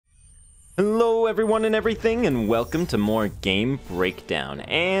Hello everyone and everything, and welcome to more Game Breakdown.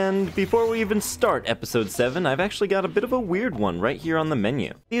 And before we even start episode 7, I've actually got a bit of a weird one right here on the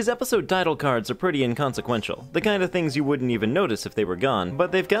menu. These episode title cards are pretty inconsequential, the kind of things you wouldn't even notice if they were gone,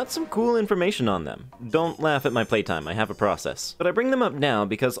 but they've got some cool information on them. Don't laugh at my playtime, I have a process. But I bring them up now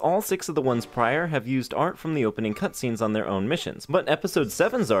because all 6 of the ones prior have used art from the opening cutscenes on their own missions, but episode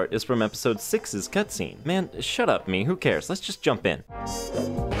 7's art is from episode 6's cutscene. Man, shut up me, who cares, let's just jump in.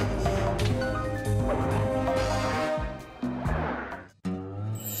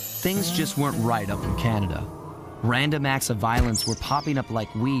 Things just weren't right up in Canada. Random acts of violence were popping up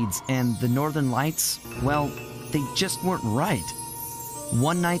like weeds, and the Northern Lights, well, they just weren't right.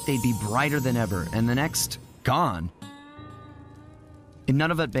 One night they'd be brighter than ever, and the next, gone. In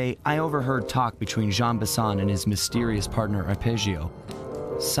Nunavut Bay, I overheard talk between Jean Besson and his mysterious partner Arpeggio.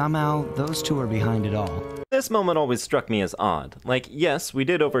 Somehow, those two are behind it all. This moment always struck me as odd. Like, yes, we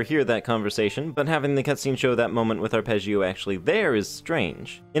did overhear that conversation, but having the cutscene show that moment with Arpeggio actually there is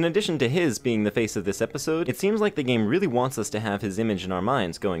strange. In addition to his being the face of this episode, it seems like the game really wants us to have his image in our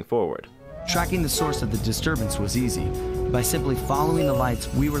minds going forward. Tracking the source of the disturbance was easy. By simply following the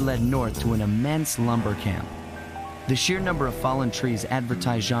lights, we were led north to an immense lumber camp. The sheer number of fallen trees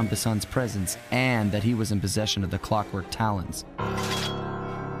advertised Jean Besson's presence and that he was in possession of the clockwork talons.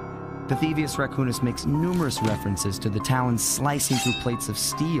 The Thievius Raccoonus makes numerous references to the talons slicing through plates of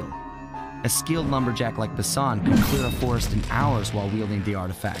steel. A skilled lumberjack like Besson could clear a forest in hours while wielding the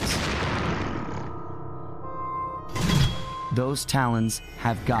artifacts. Those talons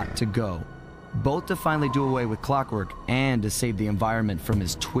have got to go, both to finally do away with clockwork and to save the environment from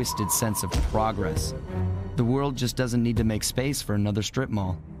his twisted sense of progress. The world just doesn't need to make space for another strip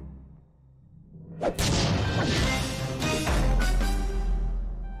mall.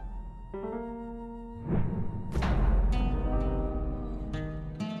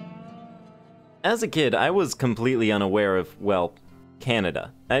 As a kid, I was completely unaware of, well,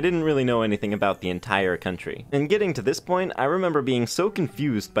 Canada. I didn't really know anything about the entire country. And getting to this point, I remember being so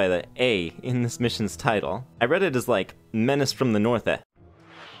confused by the A in this mission's title. I read it as like, Menace from the North.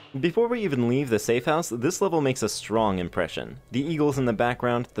 Before we even leave the safe house, this level makes a strong impression. The eagles in the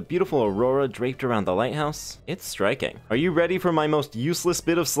background, the beautiful aurora draped around the lighthouse, it's striking. Are you ready for my most useless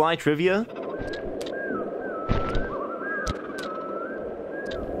bit of sly trivia?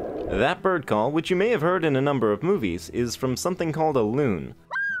 That bird call, which you may have heard in a number of movies, is from something called a loon.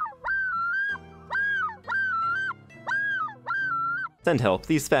 Send help,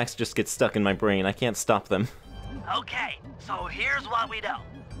 these facts just get stuck in my brain, I can't stop them. Okay, so here's what we know.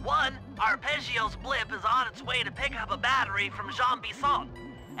 1, Arpeggio's blip is on its way to pick up a battery from Jean Besson.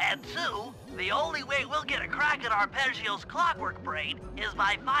 And 2, the only way we'll get a crack at Arpeggio's clockwork brain is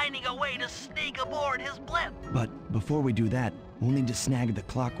by finding a way to sneak aboard his blip. But before we do that, we'll need to snag the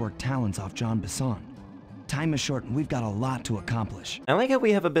clockwork talons off Jean Besson. Time is short and we've got a lot to accomplish. I like how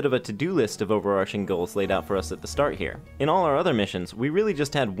we have a bit of a to-do list of overarching goals laid out for us at the start here. In all our other missions, we really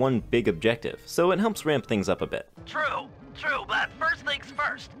just had one big objective, so it helps ramp things up a bit. True, but first things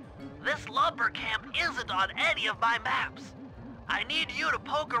first. This lumber camp isn't on any of my maps. I need you to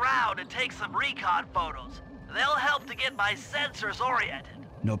poke around and take some recon photos. They'll help to get my sensors oriented.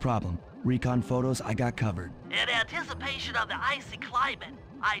 No problem. Recon photos I got covered. In anticipation of the icy climate,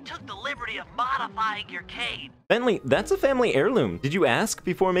 I took the liberty of modifying your cane. Bentley, that's a family heirloom. Did you ask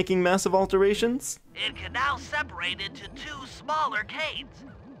before making massive alterations? It can now separate into 2 smaller canes,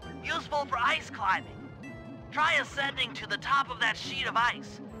 useful for ice climbing. Try ascending to the top of that sheet of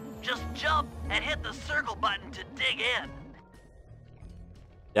ice. Just jump and hit the circle button to dig in.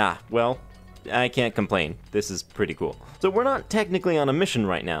 Ah, well, I can't complain. This is pretty cool. So we're not technically on a mission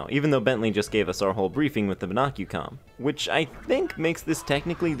right now, even though Bentley just gave us our whole briefing with the Binocucom, which I think makes this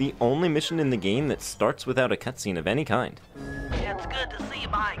technically the only mission in the game that starts without a cutscene of any kind. It's good to see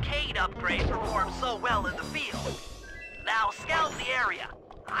my cane upgrade perform so well in the field. Now scout the area.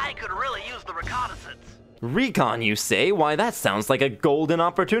 I could really use the reconnaissance. Recon, you say? Why, that sounds like a golden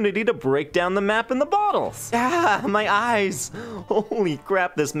opportunity to break down the map in the bottles! Ah, my eyes! Holy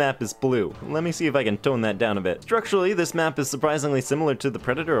crap, this map is blue. Let me see if I can tone that down a bit. Structurally, this map is surprisingly similar to the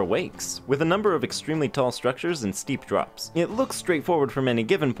Predator Awakes, with a number of extremely tall structures and steep drops. It looks straightforward from any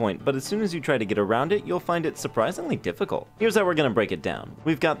given point, but as soon as you try to get around it, you'll find it surprisingly difficult. Here's how we're gonna break it down.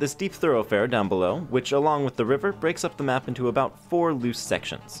 We've got this deep thoroughfare down below, which along with the river, breaks up the map into about 4 loose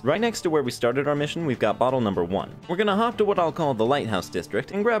sections. Right next to where we started our mission, we've got bottle number 1. We're gonna hop to what I'll call the Lighthouse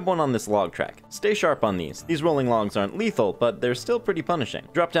District and grab one on this log track. Stay sharp on these. These rolling logs aren't lethal, but they're still pretty punishing.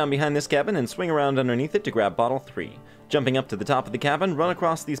 Drop down behind this cabin and swing around underneath it to grab bottle 3. Jumping up to the top of the cabin, run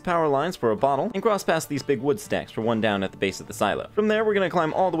across these power lines for a bottle, and cross past these big wood stacks for one down at the base of the silo. From there, we're gonna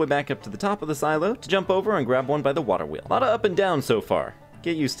climb all the way back up to the top of the silo to jump over and grab one by the water wheel. A lot of up and down so far.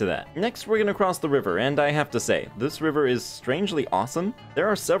 Get used to that. Next, we're gonna cross the river, and I have to say, this river is strangely awesome. There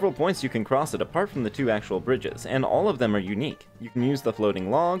are several points you can cross it apart from the 2 actual bridges, and all of them are unique. You can use the floating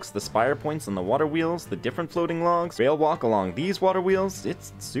logs, the spire points on the water wheels, the different floating logs, rail walk along these water wheels.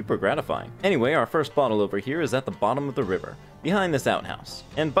 It's super gratifying. Anyway, our first bottle over here is at the bottom of the river, behind this outhouse.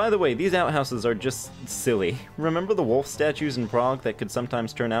 And by the way, these outhouses are just silly. Remember the wolf statues in Prague that could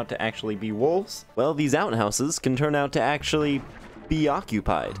sometimes turn out to actually be wolves? Well, these outhouses can turn out to actually be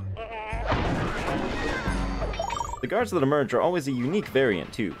occupied. The guards that emerge are always a unique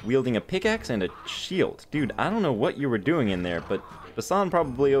variant too, wielding a pickaxe and a shield. Dude, I don't know what you were doing in there, but Basan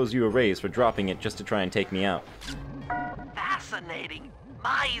probably owes you a raise for dropping it just to try and take me out. Fascinating.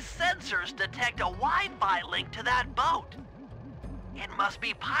 My sensors detect a Wi-Fi link to that boat. It must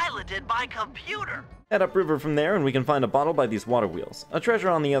be piloted by computer. Head upriver from there and we can find a bottle by these water wheels, a treasure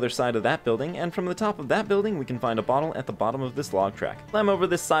on the other side of that building, and from the top of that building we can find a bottle at the bottom of this log track. Climb over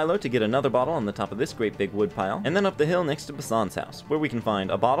this silo to get another bottle on the top of this great big wood pile, and then up the hill next to Basan's house, where we can find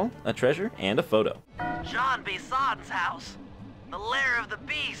a bottle, a treasure, and a photo. Jean Bison's house. The lair of the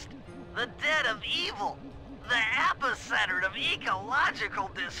beast. The den of evil. The epicenter of ecological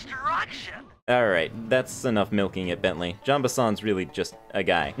destruction. Alright, that's enough milking it, Bentley. Jean Basan's really just a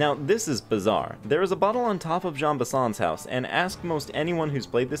guy. Now, this is bizarre. There is a bottle on top of Jean Basan's house, and ask most anyone who's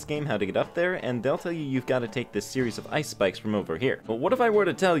played this game how to get up there, and they'll tell you you've got to take this series of ice spikes from over here. But what if I were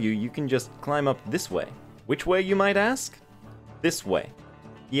to tell you you can just climb up this way? Which way, you might ask? This way.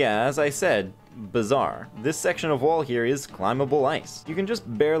 Yeah, as I said, bizarre. This section of wall here is climbable ice. You can just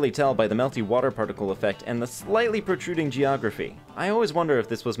barely tell by the melty water particle effect and the slightly protruding geography. I always wonder if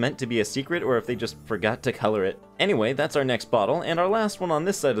this was meant to be a secret or if they just forgot to color it. Anyway, that's our next bottle, and our last one on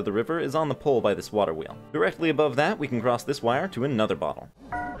this side of the river is on the pole by this water wheel. Directly above that, we can cross this wire to another bottle.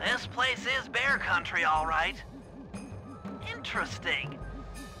 This place is bear country, all right. Interesting.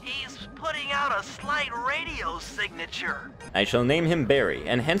 He's putting out a slight radio signature. I shall name him Barry,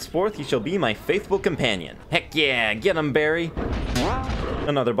 and henceforth he shall be my faithful companion. Heck yeah, get him, Barry!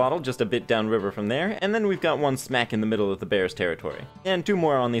 Another bottle just a bit downriver from there, and then we've got one smack in the middle of the bear's territory. And 2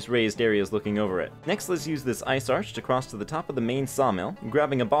 more on these raised areas looking over it. Next, let's use this ice arch to cross to the top of the main sawmill,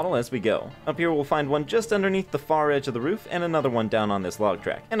 grabbing a bottle as we go. Up here we'll find one just underneath the far edge of the roof, and another one down on this log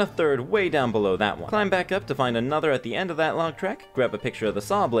track, and a third way down below that one. Climb back up to find another at the end of that log track, grab a picture of the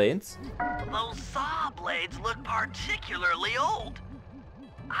saw blades. Those saw blades look particularly old.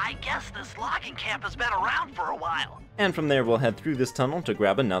 I guess this logging camp has been around for a while. And from there we'll head through this tunnel to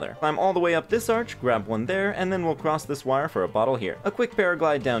grab another. Climb all the way up this arch, grab one there, and then we'll cross this wire for a bottle here. A quick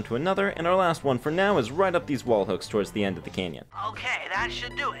paraglide down to another, and our last one for now is right up these wall hooks towards the end of the canyon. Okay, that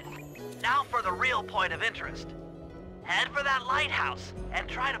should do it. Now for the real point of interest. Head for that lighthouse and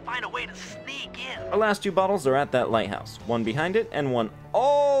try to find a way to sneak in. Our last 2 bottles are at that lighthouse, one behind it and one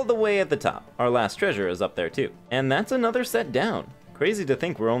all the way at the top. Our last treasure is up there too. And that's another set down. Crazy to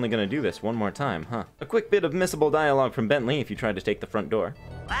think we're only gonna do this one more time, huh? A quick bit of missable dialogue from Bentley if you try to take the front door.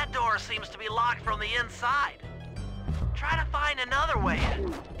 That door seems to be locked from the inside. Try to find another way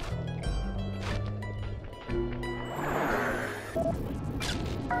in.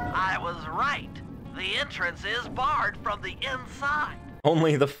 I was right. The entrance is barred from the inside.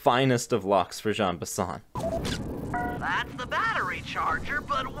 Only the finest of locks for Jean Basan. That's the battery charger,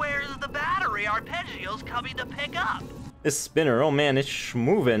 but where's the battery Arpeggio's coming to pick up? This spinner, oh man, it's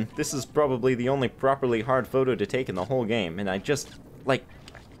schmovin'. This is probably the only properly hard photo to take in the whole game, and I just, like,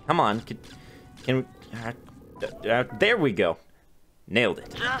 come on, can we, there we go. Nailed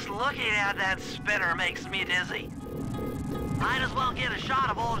it. Just looking at that spinner makes me dizzy. Might as well get a shot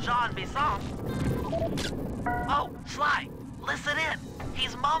of old Jean Bison. Oh, Sly, listen in.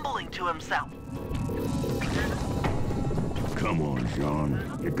 He's mumbling to himself. Come on,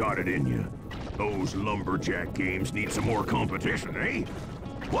 Jean. You got it in you. Those lumberjack games need some more competition, eh?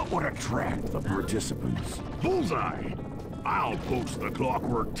 What would attract the participants? Bullseye! I'll post the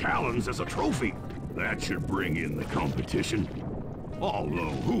clockwork talons as a trophy. That should bring in the competition. Although,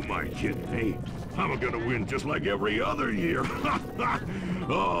 who am I kidding, eh? I'm gonna win just like every other year.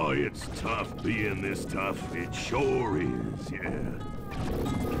 Oh, it's tough being this tough. It sure is, yeah.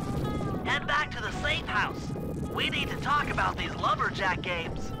 Head back to the safe house. We need to talk about these lumberjack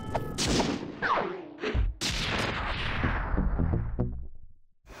games.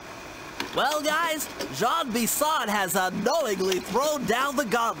 Well, guys, Jean Bisson has unknowingly thrown down the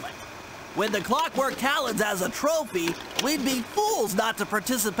gauntlet. With the Clockwork Talons as a trophy, we'd be fools not to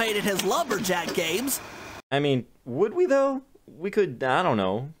participate in his lumberjack games. I mean, would we though? We could, I don't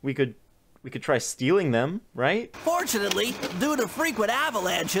know, we could try stealing them, right? Fortunately, due to frequent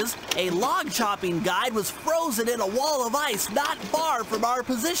avalanches, a log chopping guide was frozen in a wall of ice not far from our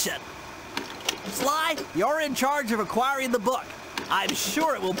position. Sly, you're in charge of acquiring the book. I'm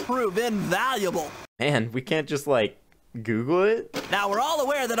sure it will prove invaluable. Man, we can't just like Google it? Now, we're all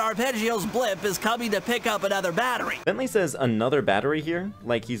aware that Arpeggio's blimp is coming to pick up another battery. Bentley says another battery here,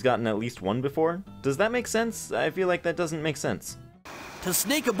 like he's gotten at least one before. Does that make sense? I feel like that doesn't make sense. To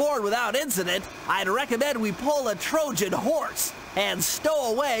sneak aboard without incident, I'd recommend we pull a Trojan horse and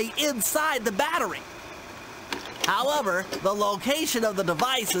stow away inside the battery. However, the location of the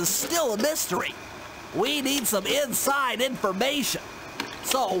device is still a mystery. We need some inside information.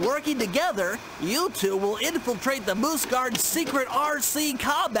 So, working together, you two will infiltrate the Moose Guard's secret RC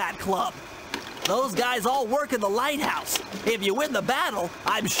combat club. Those guys all work in the Lighthouse. If you win the battle,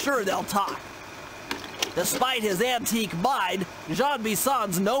 I'm sure they'll talk. Despite his antique mind, Jean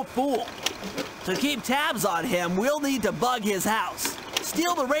Bisson's no fool. To keep tabs on him, we'll need to bug his house,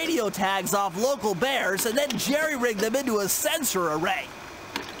 steal the radio tags off local bears, and then jerry-rig them into a sensor array.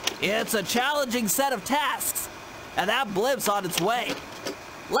 It's a challenging set of tasks, and that blimp's on its way.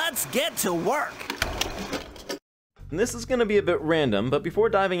 Let's get to work. This is gonna be a bit random, but before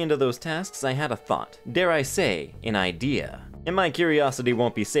diving into those tasks, I had a thought. Dare I say, an idea. And my curiosity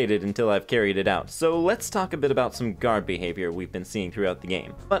won't be sated until I've carried it out, so let's talk a bit about some guard behavior we've been seeing throughout the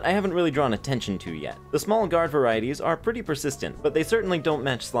game, but I haven't really drawn attention to yet. The small guard varieties are pretty persistent, but they certainly don't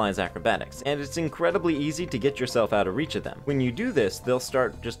match Sly's acrobatics, and it's incredibly easy to get yourself out of reach of them. When you do this, they'll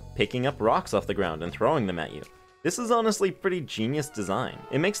start just picking up rocks off the ground and throwing them at you. This is honestly pretty genius design.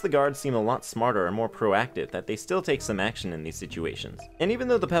 It makes the guards seem a lot smarter and more proactive that they still take some action in these situations. And even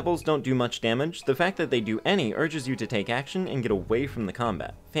though the pebbles don't do much damage, the fact that they do any urges you to take action and get away from the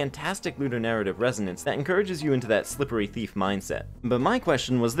combat. Fantastic ludonarrative resonance that encourages you into that slippery thief mindset. But my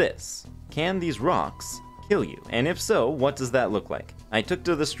question was this: can these rocks kill you? And if so, what does that look like? I took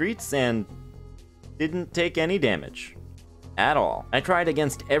to the streets and didn't take any damage. At all. I tried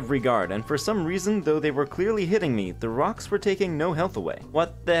against every guard, and for some reason, though they were clearly hitting me, the rocks were taking no health away.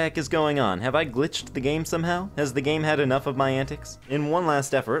 What the heck is going on? Have I glitched the game somehow? Has the game had enough of my antics? In one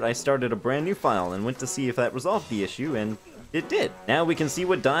last effort, I started a brand new file and went to see if that resolved the issue, and it did. Now we can see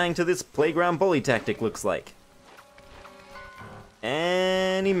what dying to this playground bully tactic looks like.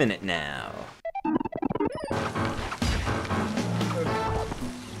 Any minute now.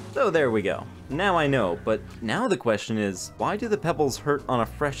 So there we go. Now I know, but now the question is, why do the pebbles hurt on a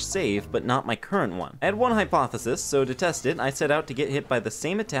fresh save but not my current one? I had one hypothesis, so to test it, I set out to get hit by the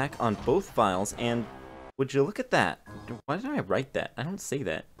same attack on both files, and would you look at that? Why did I write that? I don't say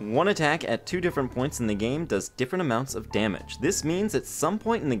that. One attack at two different points in the game does different amounts of damage. This means at some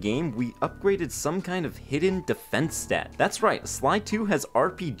point in the game, we upgraded some kind of hidden defense stat. That's right, Sly 2 has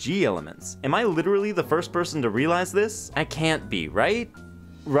RPG elements. Am I literally the first person to realize this? I can't be, right?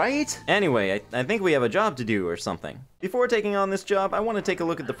 Right? Anyway, I think we have a job to do or something. Before taking on this job, I want to take a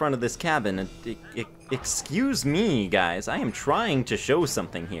look at the front of this cabin and excuse me, guys, I am trying to show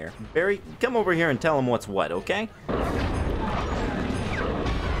something here. Barry, come over here and tell him what's what, okay?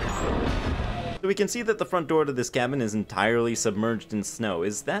 So we can see that the front door to this cabin is entirely submerged in snow.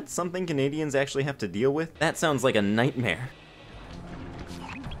 Is that something Canadians actually have to deal with? That sounds like a nightmare.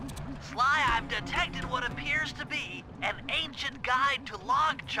 Sly, I've detected what appears to be an ancient guide to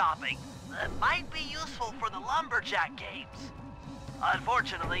log chopping that might be useful for the lumberjack games.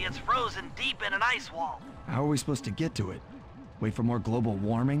 Unfortunately, it's frozen deep in an ice wall. How are we supposed to get to it? Wait for more global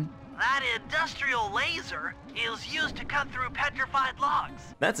warming? That industrial laser is used to cut through petrified logs.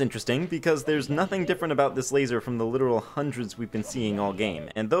 That's interesting, because there's nothing different about this laser from the literal hundreds we've been seeing all game,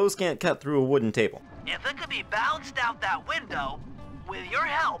 and those can't cut through a wooden table. If it could be bounced out that window, with your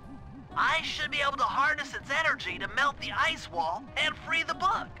help, I should be able to harness its energy to melt the ice wall and free the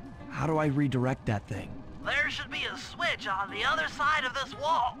book. How do I redirect that thing? There should be a switch on the other side of this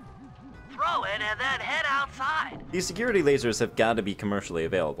wall. Throw it and then head outside. These security lasers have got to be commercially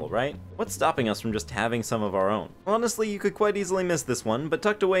available, right? What's stopping us from just having some of our own? Honestly, you could quite easily miss this one, but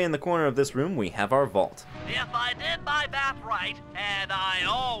tucked away in the corner of this room, we have our vault. If I did my math right, and I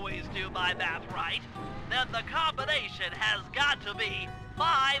always do my math right, then the combination has got to be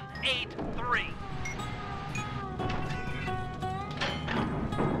 583.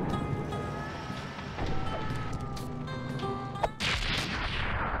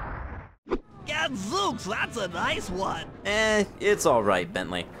 Gadzooks, that's a nice one. It's alright,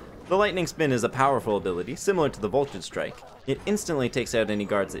 Bentley. The Lightning Spin is a powerful ability, similar to the Voltage Strike. It instantly takes out any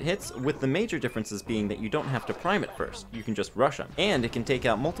guards it hits, with the major differences being that you don't have to prime it first, you can just rush them. And it can take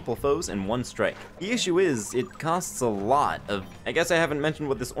out multiple foes in one strike. The issue is, it costs a lot of... I guess I haven't mentioned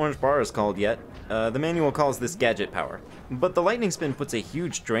what this orange bar is called yet. The manual calls this gadget power. But the Lightning Spin puts a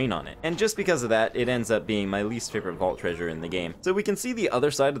huge drain on it, and just because of that, it ends up being my least favorite vault treasure in the game. So we can see the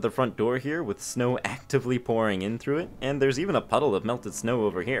other side of the front door here, with snow actively pouring in through it, and there's even a puddle of melted snow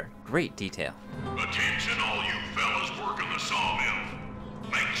over here. Great detail. Attention all you fellas working the Sawmill.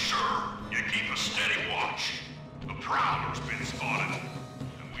 Make sure you keep a steady watch. The Prowler's been spotted,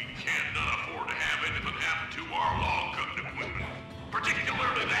 and we cannot afford to have anything happen to our log cutting equipment,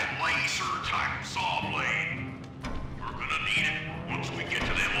 particularly that laser-type saw blade. We're gonna need it once we get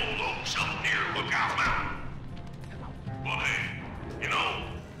to them old oaks up near Lookout Mountain. But hey, you know,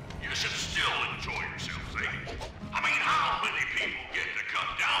 you should still enjoy yourselves, eh? I mean, how many people get to cut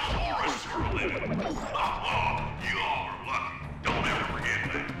down forests for a living? Oh, you all are lucky. Don't ever forget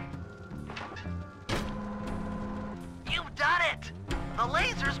that. You've done it! The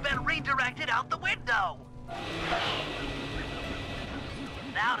laser's been redirected out the window!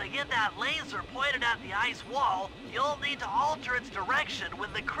 Now to get that laser pointed at the ice wall, you'll need to alter its direction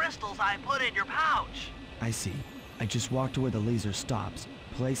with the crystals I put in your pouch. I see. I just walk to where the laser stops,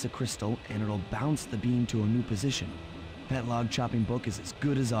 place a crystal, and it'll bounce the beam to a new position. That log chopping book is as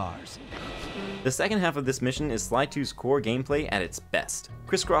good as ours. The second half of this mission is Sly 2's core gameplay at its best,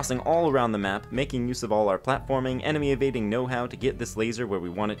 crisscrossing all around the map, making use of all our platforming, enemy evading know-how to get this laser where we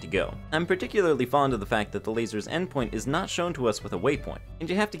want it to go. I'm particularly fond of the fact that the laser's endpoint is not shown to us with a waypoint, and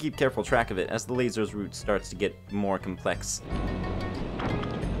you have to keep careful track of it as the laser's route starts to get more complex.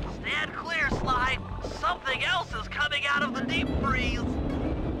 Stand clear, Sly! Something else is coming out of the deep freeze!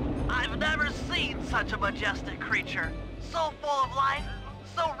 I've never seen such a majestic creature. So full of life,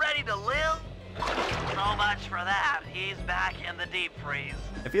 so ready to live. So much for that, he's back in the deep freeze.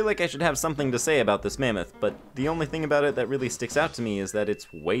 I feel like I should have something to say about this mammoth, but the only thing about it that really sticks out to me is that it's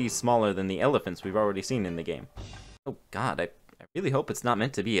way smaller than the elephants we've already seen in the game. Oh god, I really hope it's not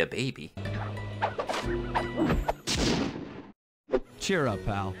meant to be a baby. Cheer up,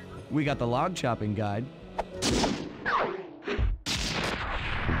 pal. We got the log chopping guide.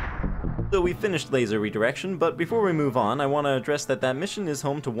 So we finished laser redirection, but before we move on, I want to address that mission is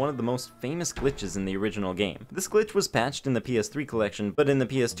home to one of the most famous glitches in the original game. This glitch was patched in the PS3 collection, but in the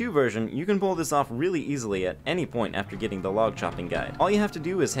PS2 version, you can pull this off really easily at any point after getting the log chopping guide. All you have to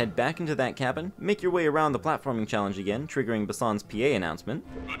do is head back into that cabin, make your way around the platforming challenge again, triggering Bassan's PA announcement.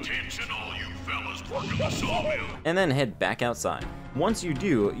 Attention all you fellas working the Sawmill. And then head back outside. Once you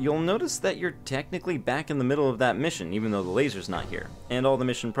do, you'll notice that you're technically back in the middle of that mission, even though the laser's not here, and all the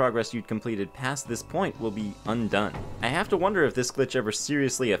mission progress you'd completed past this point will be undone. I have to wonder if this glitch ever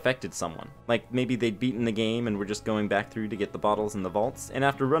seriously affected someone. Like, maybe they'd beaten the game and were just going back through to get the bottles in the vaults, and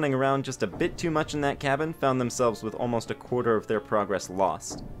after running around just a bit too much in that cabin, found themselves with almost a quarter of their progress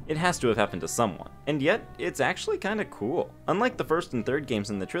lost. It has to have happened to someone. And yet, it's actually kinda cool. Unlike the first and third games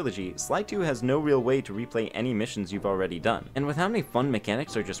in the trilogy, Sly 2 has no real way to replay any missions you've already done. And with how many fun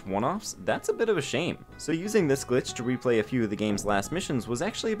mechanics are just one-offs, that's a bit of a shame. So using this glitch to replay a few of the game's last missions was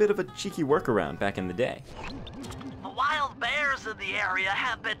actually a bit of a cheeky workaround back in the day. The wild bears in the area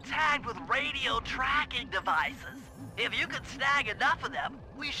have been tagged with radio tracking devices. If you can snag enough of them,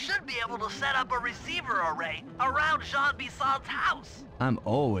 we should be able to set up a receiver array around Jean Bisson's house. I'm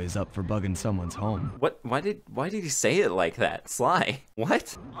always up for bugging someone's home. What? Why did he say it like that? Sly,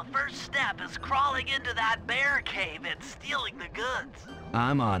 what? The first step is crawling into that bear cave and stealing the goods.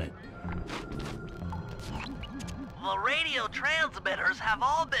 I'm on it. The radio transmitters have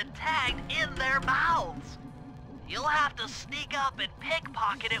all been tagged in their mouths. You'll have to sneak up and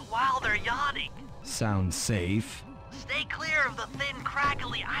pickpocket it while they're yawning. Sounds safe. Stay clear of the thin,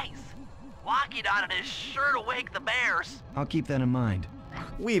 crackly ice. Walking on it is sure to wake the bears. I'll keep that in mind.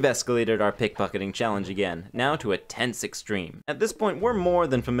 We've escalated our pickpocketing challenge again, now to a tense extreme. At this point, we're more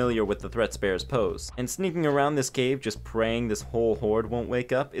than familiar with the threats bears pose, and sneaking around this cave just praying this whole horde won't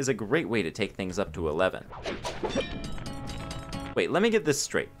wake up is a great way to take things up to 11. Wait, let me get this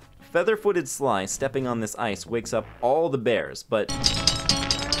straight. Feather-footed Sly stepping on this ice wakes up all the bears, but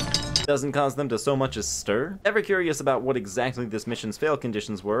doesn't cause them to so much as stir? Ever curious about what exactly this mission's fail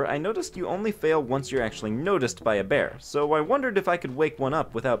conditions were, I noticed you only fail once you're actually noticed by a bear, so I wondered if I could wake one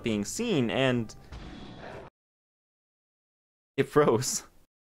up without being seen, and it froze.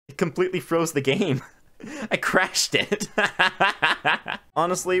 It completely froze the game. I crashed it.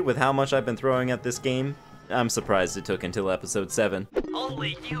 Honestly, with how much I've been throwing at this game, I'm surprised it took until episode 7.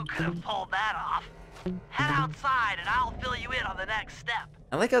 Only you could have pulled that off. Head outside and I'll fill you in on the next step.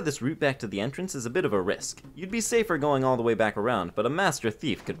 I like how this route back to the entrance is a bit of a risk. You'd be safer going all the way back around, but a master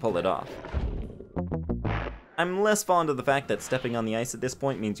thief could pull it off. I'm less fond of the fact that stepping on the ice at this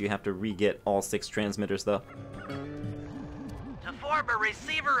point means you have to re-get all 6 transmitters though. To form a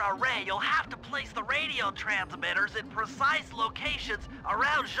receiver array, you'll have to place the radio transmitters in precise locations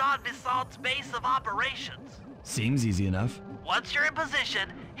around Jean Bisson's base of operations. Seems easy enough. Once you're in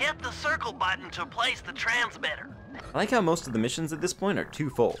position, hit the circle button to place the transmitter. I like how most of the missions at this point are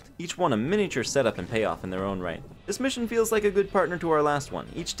twofold, each one a miniature setup and payoff in their own right. This mission feels like a good partner to our last one,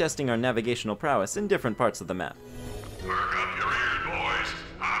 each testing our navigational prowess in different parts of the map. Perk up your ears, boys.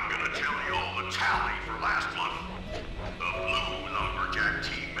 I'm gonna tell you all the tally for last month. The blue lumberjack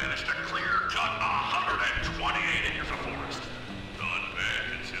team managed to clear cut 128 acres of forest. Not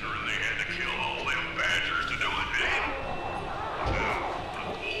bad considering they had to kill all them badgers to do it, eh?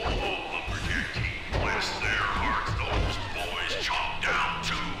 The old lumberjack team, bless their hearts, those boys chopped down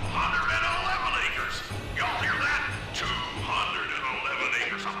 211 acres. Y'all hear that? 211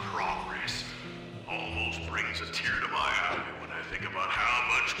 acres of progress. Almost brings a tear to my eye when I think about how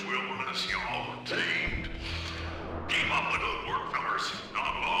much wilderness y'all tamed. Keep up the good work, fellas.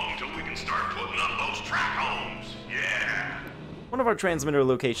 Not long till we can start putting up those track homes. Yeah. One of our transmitter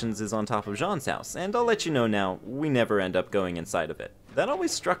locations is on top of Jean's house, and I'll let you know now, we never end up going inside of it. That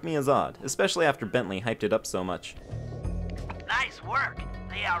always struck me as odd, especially after Bentley hyped it up so much. Nice work.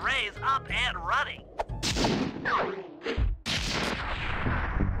 The array's up and running.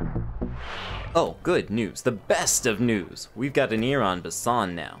 Oh, good news. The best of news. We've got an ear on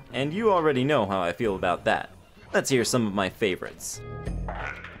Bassan now, and you already know how I feel about that. Let's hear some of my favorites.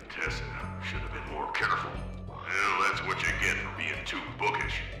 That Contessa should have been more careful. Well, that's what you get for being too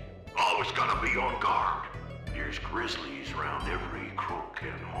bookish. Always gotta be on guard. There's grizzlies around every crook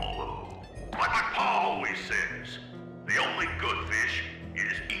and hollow. Like my pa always says, the only good fish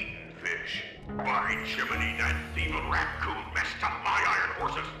is eating fish. By Jiminy, that thieving raccoon messed up my iron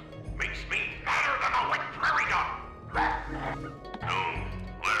horses. Makes me madder than a wet prairie dog. No,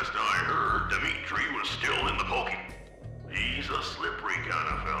 last I heard, Dimitri was still in the pokey. He's a slippery kind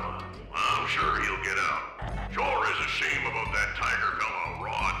of fella. I'm sure he'll get out. Sure is a shame about that tiger fella,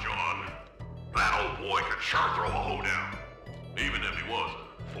 Raw John. That old boy could sure throw a hoe down, even if he was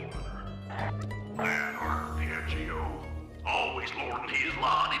a foreigner. That arpeggio, always lording his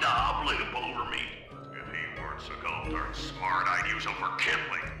la-di-da blimp over me. If he weren't so gall-darn smart, I'd use him for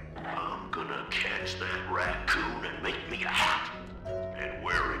kindling. I'm gonna catch that raccoon and make me a hat, and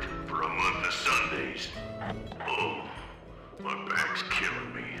wear it for a month of Sundays. Oh, my back's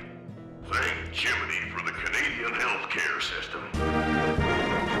killing me. Thank Jiminy for the Canadian healthcare system.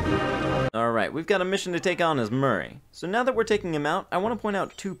 Alright, we've got a mission to take on as Murray. So now that we're taking him out, I want to point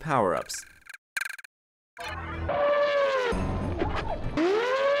out 2 power-ups.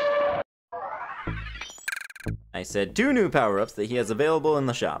 I said 2 new power-ups that he has available in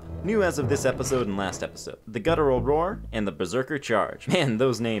the shop. New as of this episode and last episode. The Guttural Roar and the Berserker Charge. Man,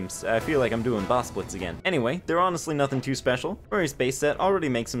 those names. I feel like I'm doing boss splits again. Anyway, they're honestly nothing too special. Murray's base set already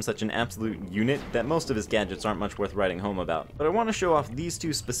makes him such an absolute unit that most of his gadgets aren't much worth writing home about. But I want to show off these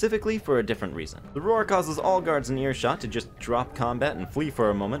 2 specifically for a different reason. The Roar causes all guards in earshot to just drop combat and flee for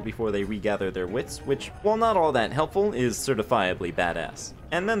a moment before they regather their wits, which, while not all that helpful, is certifiably badass.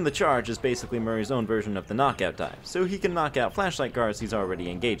 And then the Charge is basically Murray's own version of the knockout dive, so he can knock out flashlight guards he's already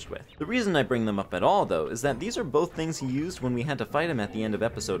engaged with. The reason I bring them up at all, though, is that these are both things he used when we had to fight him at the end of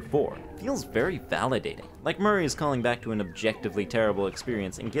episode 4. Feels very validating. Like Murray is calling back to an objectively terrible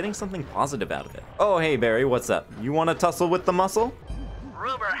experience and getting something positive out of it. Oh hey Barry, what's up? You wanna tussle with the muscle?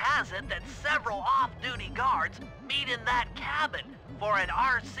 Rumor has it that several off-duty guards meet in that cabin for an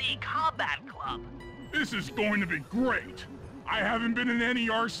RC combat club. This is going to be great. I haven't been in any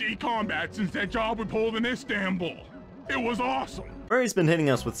RC combat since that job we pulled in Istanbul. It was awesome. Murray's been hitting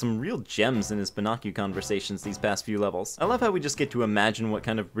us with some real gems in his binocu conversations these past few levels. I love how we just get to imagine what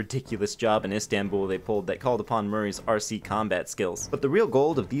kind of ridiculous job in Istanbul they pulled that called upon Murray's RC combat skills. But the real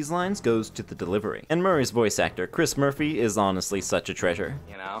gold of these lines goes to the delivery. And Murray's voice actor, Chris Murphy, is honestly such a treasure.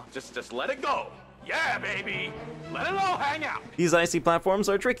 You know, just let it go. Yeah, baby! Let it all hang out! These icy platforms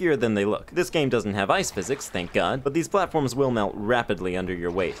are trickier than they look. This game doesn't have ice physics, thank God, but these platforms will melt rapidly under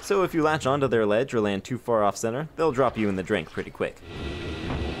your weight, so if you latch onto their ledge or land too far off center, they'll drop you in the drink pretty quick.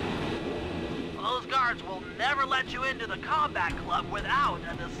 Those guards will never let you into the combat club without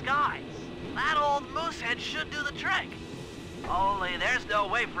a disguise. That old moosehead should do the trick. Only there's no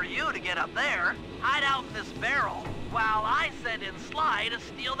way for you to get up there. Hide out in this barrel, while I send in Sly to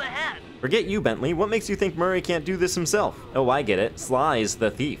steal the head. Forget you, Bentley. What makes you think Murray can't do this himself? Oh, I get it. Sly is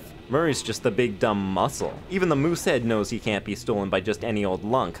the thief. Murray's just the big dumb muscle. Even the moose head knows he can't be stolen by just any old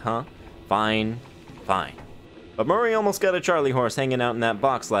lunk, huh? Fine, fine. But Murray almost got a Charlie horse hanging out in that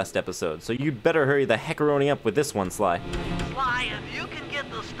box last episode, so you'd better hurry the heckaroni up with this one, Sly. Sly, if you can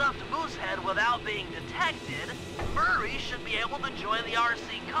get the stuffed moose head without being detected, Murray should be able to join the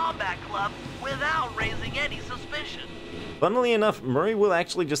RC Combat Club without raising any suspicion. Funnily enough, Murray will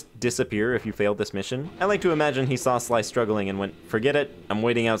actually just disappear if you fail this mission. I like to imagine he saw Sly struggling and went, forget it, I'm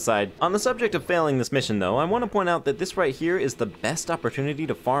waiting outside. On the subject of failing this mission though, I want to point out that this right here is the best opportunity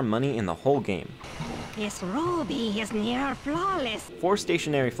to farm money in the whole game. This ruby is near flawless. 4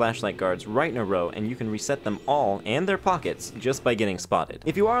 stationary flashlight guards right in a row, and you can reset them all and their pockets just by getting spotted.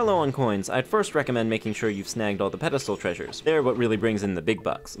 If you are low on coins, I'd first recommend making sure you've snagged all the pedestal treasures. They're what really brings in the big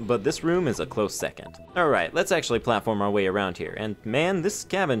bucks, but this room is a close second. Alright, let's actually platform our way around here, and man, this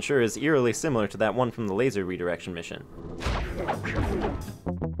cabin sure is eerily similar to that one from the laser redirection mission.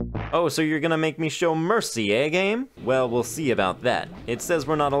 Oh, so you're gonna make me show mercy, eh, game? Well, we'll see about that. It says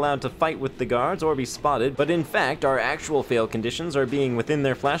we're not allowed to fight with the guards or be spotted, but in fact, our actual fail conditions are being within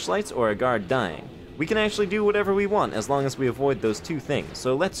their flashlights or a guard dying. We can actually do whatever we want as long as we avoid those 2 things,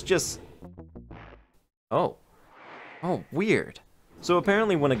 so let's just... Oh, weird. So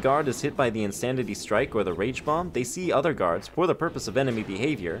apparently when a guard is hit by the Insanity Strike or the Rage Bomb, they see other guards, for the purpose of enemy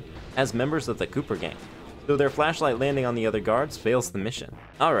behavior, as members of the Cooper Gang. So their flashlight landing on the other guards fails the mission.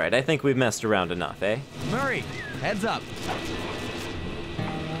 Alright, I think we've messed around enough, eh? Murray, heads up.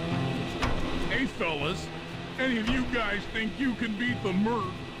 Hey, fellas. Any of you guys think you can beat the moose?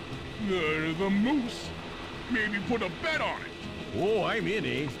 Maybe put a bet on it. Oh, I'm in,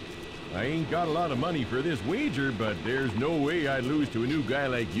 eh? I ain't got a lot of money for this wager, but there's no way I'd lose to a new guy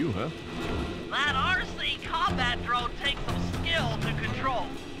like you, huh? That RC combat drone takes some skill to control.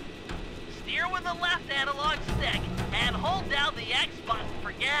 Steer with the left analog stick and hold down the X button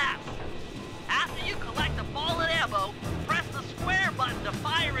for gas. After you collect the fallen ammo, press the square button to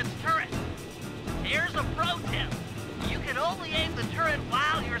fire its turret. Here's a pro tip. You can only aim the turret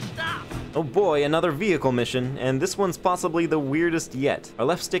while you're stopped. Oh boy, another vehicle mission, and this one's possibly the weirdest yet. Our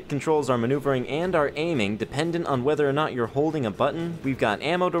left stick controls our maneuvering and our aiming, dependent on whether or not you're holding a button. We've got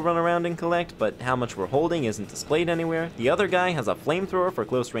ammo to run around and collect, but how much we're holding isn't displayed anywhere. The other guy has a flamethrower for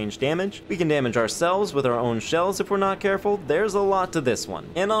close range damage. We can damage ourselves with our own shells if we're not careful. There's a lot to this one.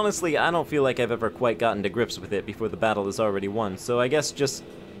 And honestly, I don't feel like I've ever quite gotten to grips with it before the battle is already won, so I guess just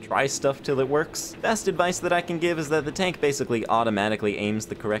try stuff till it works. Best advice that I can give is that the tank basically automatically aims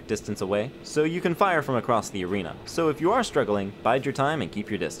the correct distance away, so you can fire from across the arena. So if you are struggling, bide your time and keep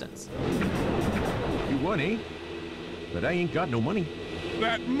your distance. You won, eh? But I ain't got no money.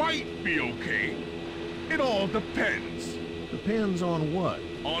 That might be okay. It all depends. Depends on what?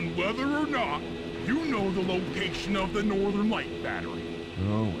 On whether or not you know the location of the Northern Light Battery.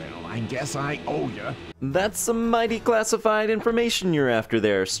 Oh, well, I guess I owe ya. That's some mighty classified information you're after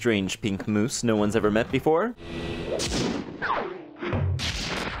there, strange pink moose no one's ever met before.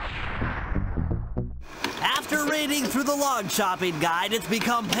 After reading through the log shopping guide, it's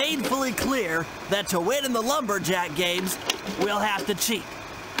become painfully clear that to win in the lumberjack games, we'll have to cheat.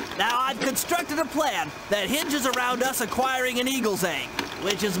 Now, I've constructed a plan that hinges around us acquiring an eagle's egg,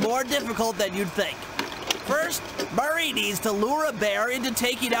 which is more difficult than you'd think. First, Murray needs to lure a bear into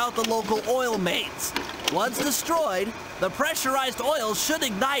taking out the local oil mains. Once destroyed, the pressurized oil should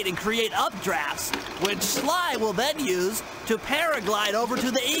ignite and create updrafts, which Sly will then use to paraglide over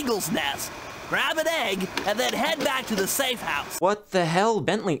to the eagle's nest, grab an egg, and then head back to the safe house. What the hell,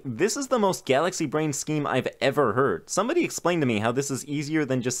 Bentley? This is the most galaxy brain scheme I've ever heard. Somebody explain to me how this is easier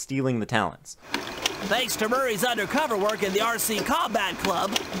than just stealing the talents. Thanks to Murray's undercover work in the RC Combat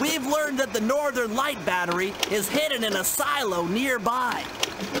Club, we've learned that the Northern Light Battery is hidden in a silo nearby.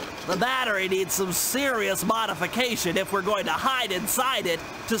 The battery needs some serious modification if we're going to hide inside it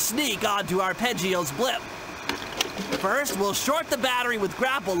to sneak onto Arpeggio's blimp. First, we'll short the battery with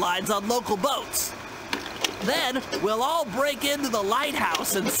grapple lines on local boats. Then, we'll all break into the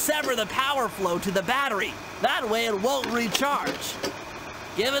lighthouse and sever the power flow to the battery. That way it won't recharge.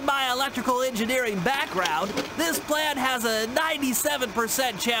 Given my electrical engineering background, this plan has a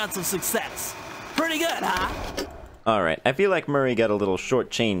 97% chance of success. Pretty good, huh? Alright, I feel like Murray got a little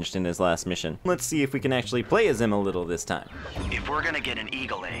shortchanged in his last mission. Let's see if we can actually play as him a little this time. If we're gonna get an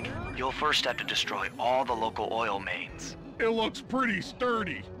eagle egg, you'll first have to destroy all the local oil mains. It looks pretty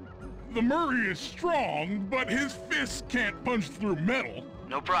sturdy. The Murray is strong, but his fists can't punch through metal.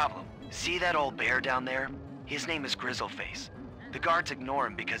 No problem. See that old bear down there? His name is Grizzle Face. The guards ignore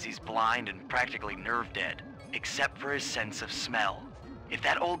him because he's blind and practically nerve dead, except for his sense of smell. If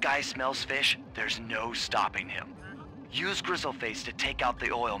that old guy smells fish, there's no stopping him. Use Grizzle Face to take out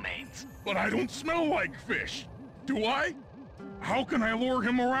the oil mains. But I don't smell like fish, do I? How can I lure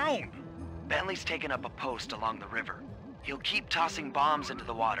him around? Bentley's taken up a post along the river. He'll keep tossing bombs into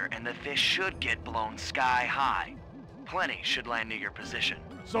the water and the fish should get blown sky high. Plenty should land near your position.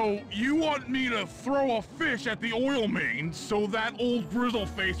 So you want me to throw a fish at the oil mains so that old Grizzle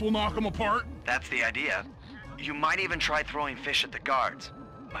Face will knock him apart? That's the idea. You might even try throwing fish at the guards.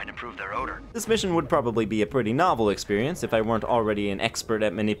 Might improve their odor. This mission would probably be a pretty novel experience if I weren't already an expert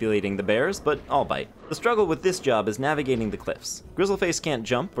at manipulating the bears, but I'll bite. The struggle with this job is navigating the cliffs. Grizzleface can't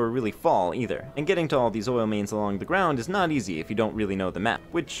jump or really fall either, and getting to all these oil mains along the ground is not easy if you don't really know the map,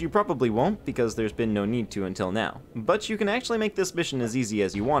 which you probably won't because there's been no need to until now. But you can actually make this mission as easy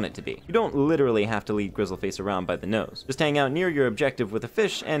as you want it to be. You don't literally have to lead Grizzleface around by the nose. Just hang out near your objective with a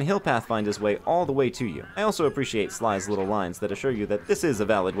fish and he'll pathfind his way all the way to you. I also appreciate Sly's little lines that assure you that this is a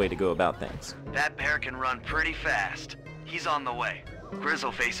valid way to go about things. That bear can run pretty fast. He's on the way.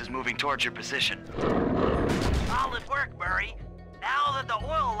 Grizzleface is moving towards your position. Solid work, Murray. Now that the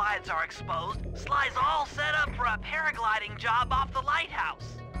oil lines are exposed, Sly's all set up for a paragliding job off the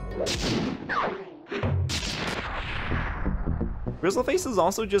lighthouse. Grizzleface is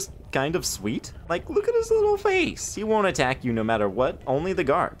also just kind of sweet. Like, look at his little face. He won't attack you no matter what, only the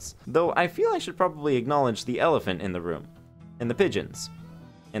guards. Though I feel I should probably acknowledge the elephant in the room, and the pigeons,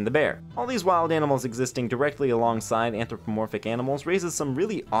 and the bear. All these wild animals existing directly alongside anthropomorphic animals raises some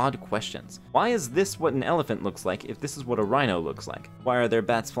really odd questions. Why is this what an elephant looks like if this is what a rhino looks like? Why are there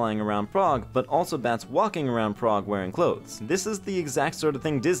bats flying around Prague, but also bats walking around Prague wearing clothes? This is the exact sort of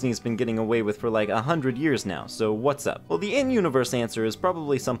thing Disney's been getting away with for like 100 years now, so what's up? Well, the in-universe answer is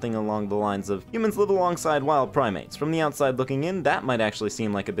probably something along the lines of humans live alongside wild primates. From the outside looking in, that might actually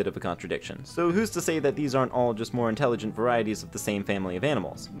seem like a bit of a contradiction. So who's to say that these aren't all just more intelligent varieties of the same family of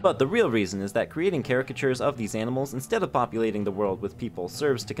animals? But the real reason is that creating caricatures of these animals instead of populating the world with people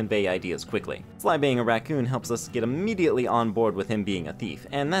serves to convey ideas quickly. Sly being a raccoon helps us get immediately on board with him being a thief,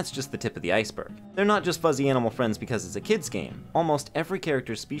 and that's just the tip of the iceberg. They're not just fuzzy animal friends because it's a kid's game. Almost every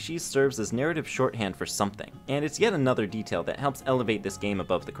character's species serves as narrative shorthand for something, and it's yet another detail that helps elevate this game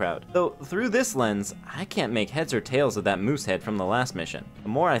above the crowd. Though, through this lens, I can't make heads or tails of that moose head from the last mission. The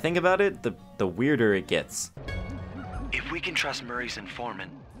more I think about it, the weirder it gets. If we can trust Murray's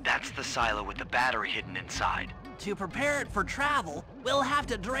informant, that's the silo with the battery hidden inside. To prepare it for travel, we'll have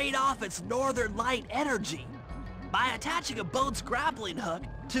to drain off its northern light energy. By attaching a boat's grappling hook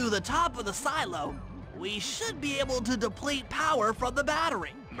to the top of the silo, we should be able to deplete power from the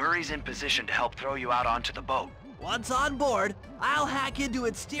battery. Murray's in position to help throw you out onto the boat. Once on board, I'll hack into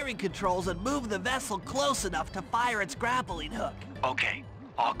its steering controls and move the vessel close enough to fire its grappling hook. Okay,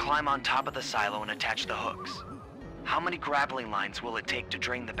 I'll climb on top of the silo and attach the hooks. How many grappling lines will it take to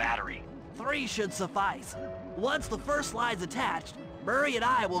drain the battery? 3 should suffice. Once the first line's attached, Murray and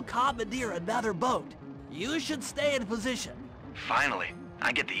I will commandeer another boat. You should stay in position. Finally,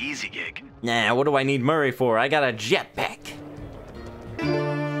 I get the easy gig. Nah, what do I need Murray for? I got a jetpack.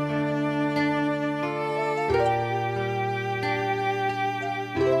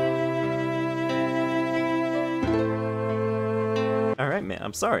 Alright, man,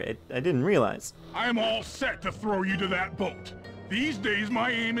 I'm sorry. I didn't realize. I'm all set to throw you to that boat. These days,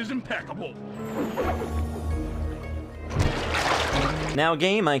 my aim is impeccable. Now,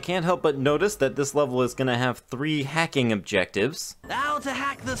 game, I can't help but notice that this level is gonna have 3 hacking objectives. Now to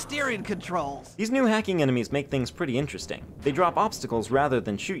hack the steering controls. These new hacking enemies make things pretty interesting. They drop obstacles rather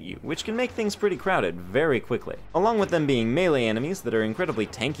than shoot you, which can make things pretty crowded very quickly. Along with them being melee enemies that are incredibly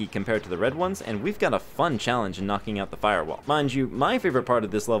tanky compared to the red ones, and we've got a fun challenge in knocking out the firewall. Mind you, my favorite part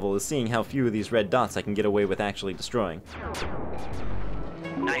of this level is seeing how few of these red dots I can get away with actually destroying.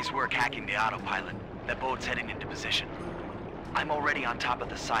 Nice work hacking the autopilot. The boat's heading into position. I'm already on top of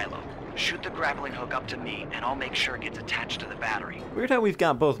the silo. Shoot the grappling hook up to me, and I'll make sure it gets attached to the battery. Weird how we've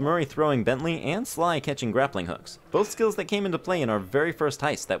got both Murray throwing Bentley and Sly catching grappling hooks. Both skills that came into play in our very first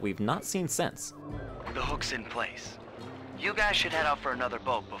heist that we've not seen since. The hook's in place. You guys should head out for another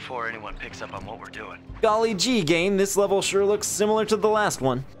boat before anyone picks up on what we're doing. Golly gee, game, this level sure looks similar to the last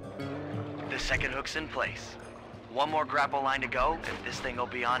one. The second hook's in place. One more grapple line to go, and this thing will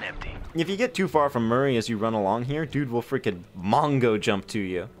be on empty. If you get too far from Murray as you run along here, dude will frickin' Mongo jump to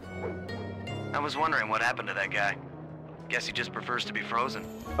you. I was wondering what happened to that guy. Guess he just prefers to be frozen.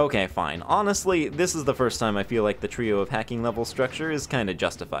 Okay, fine. Honestly, this is the first time I feel like the trio of hacking level structure is kinda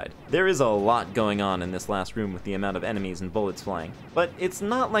justified. There is a lot going on in this last room with the amount of enemies and bullets flying, but it's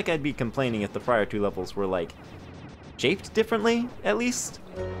not like I'd be complaining if the prior 2 levels were like, shaped differently, at least.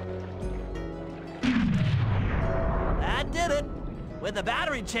 That did it. With the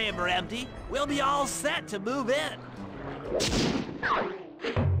battery chamber empty, we'll be all set to move in.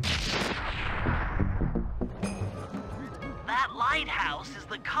 That lighthouse is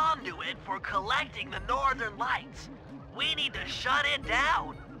the conduit for collecting the northern lights. We need to shut it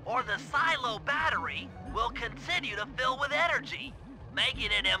down, or the silo battery will continue to fill with energy,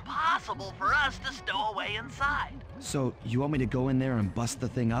 making it impossible for us to stow away inside. So, you want me to go in there and bust the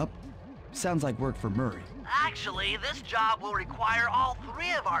thing up? Sounds like work for Murray. Actually, this job will require all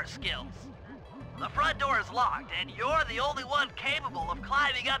three of our skills. The front door is locked, and you're the only one capable of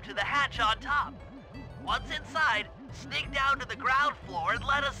climbing up to the hatch on top. Once inside, sneak down to the ground floor and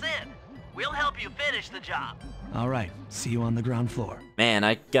let us in. We'll help you finish the job. Alright, see you on the ground floor. Man,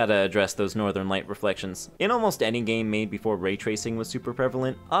 I gotta address those northern light reflections. In almost any game made before ray tracing was super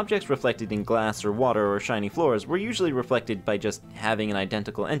prevalent, objects reflected in glass or water or shiny floors were usually reflected by just having an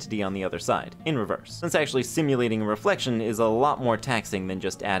identical entity on the other side, in reverse, since actually simulating a reflection is a lot more taxing than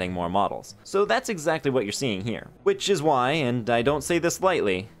just adding more models. So that's exactly what you're seeing here. Which is why, and I don't say this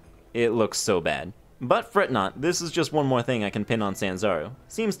lightly, it looks so bad. But fret not, this is just one more thing I can pin on Sanzaru.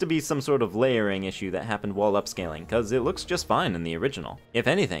 Seems to be some sort of layering issue that happened while upscaling, cause it looks just fine in the original. If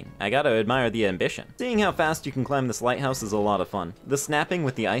anything, I gotta admire the ambition. Seeing how fast you can climb this lighthouse is a lot of fun. The snapping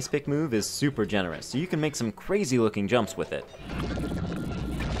with the ice pick move is super generous, so you can make some crazy looking jumps with it.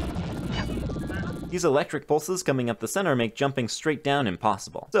 These electric pulses coming up the center make jumping straight down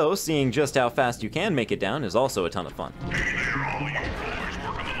impossible. So seeing just how fast you can make it down is also a ton of fun. Hey there, all you boys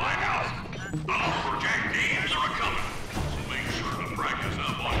working the lighthouse. Lumberjack games are coming, so make sure to practice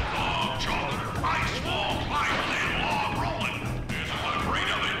up on dog chocolate, ice wall, climbing, and log rolling. This is a great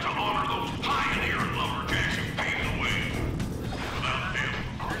event to honor those pioneer lumberjacks who paved the way. Without them,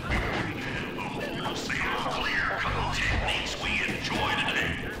 the whole sail's clear from the techniques we enjoy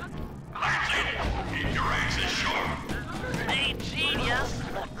today. That's it. Keep your axes sharp. Hey, genius!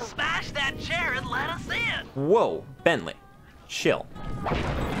 Smash that chair and let us in! Whoa, Bentley. Chill.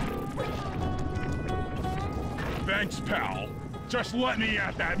 Thanks, pal. Just let me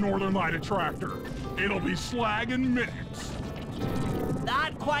at that Northern Light attractor. It'll be slag in minutes.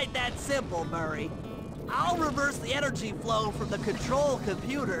 Not quite that simple, Murray. I'll reverse the energy flow from the control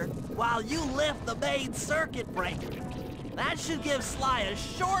computer while you lift the main circuit breaker. That should give Sly a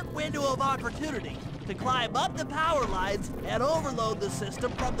short window of opportunity to climb up the power lines and overload the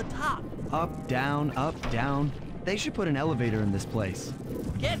system from the top. Up, down, up, down. They should put an elevator in this place.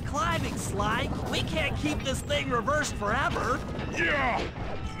 Get climbing, Sly. We can't keep this thing reversed forever. Yeah,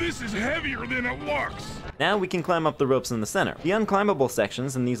 this is heavier than it looks. Now we can climb up the ropes in the center. The unclimbable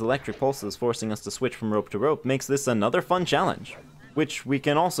sections and these electric pulses forcing us to switch from rope to rope makes this another fun challenge, which we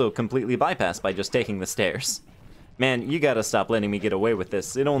can also completely bypass by just taking the stairs. Man, you gotta stop letting me get away with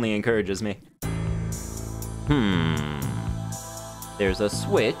this. It only encourages me. There's a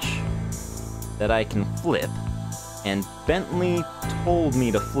switch that I can flip, and Bentley told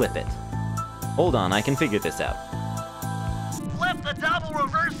me to flip it. Hold on, I can figure this out. Flip the double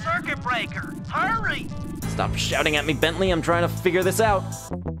reverse circuit breaker. Hurry! Stop shouting at me, Bentley, I'm trying to figure this out.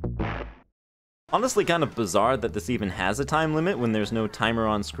 Honestly, kind of bizarre that this even has a time limit when there's no timer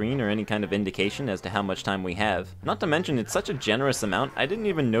on screen or any kind of indication as to how much time we have. Not to mention, it's such a generous amount, I didn't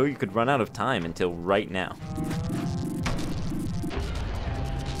even know you could run out of time until right now. We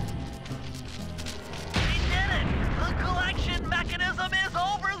did it! The collection mechanism is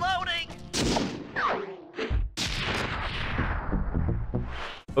overloading!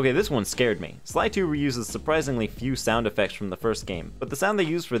 Okay, this one scared me. Sly 2 reuses surprisingly few sound effects from the first game, but the sound they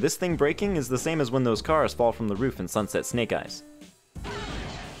use for this thing breaking is the same as when those cars fall from the roof in Sunset Snake Eyes.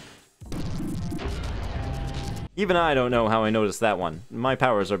 Even I don't know how I noticed that one. My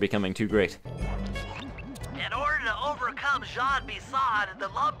powers are becoming too great. In order to overcome Jean Bisson in the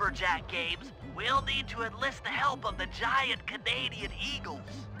Lumberjack games, we'll need to enlist the help of the giant Canadian eagles.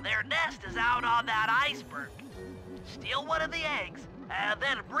 Their nest is out on that iceberg. Steal one of the eggs, and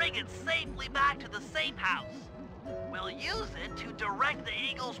then bring it safely back to the safe house. We'll use it to direct the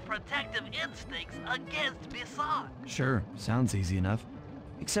eagle's protective instincts against Bisson. Sure, sounds easy enough.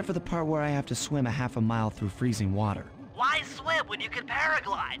 Except for the part where I have to swim a half a mile through freezing water. Why swim when you can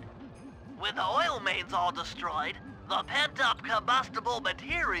paraglide? With the oil mains all destroyed, the pent-up combustible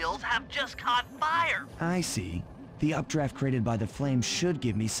materials have just caught fire. I see. The updraft created by the flames should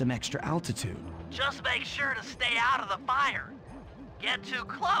give me some extra altitude. Just make sure to stay out of the fire. Get too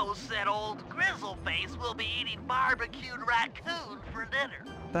close and old Grizzle Face will be eating barbecued raccoon for dinner.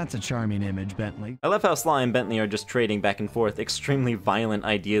 That's a charming image, Bentley. I love how Sly and Bentley are just trading back and forth extremely violent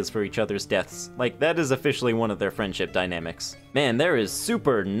ideas for each other's deaths. Like, that is officially one of their friendship dynamics. Man, there is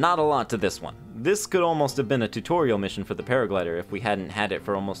super not a lot to this one. This could almost have been a tutorial mission for the paraglider if we hadn't had it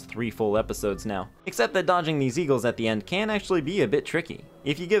for almost 3 full episodes now. Except that dodging these eagles at the end can actually be a bit tricky.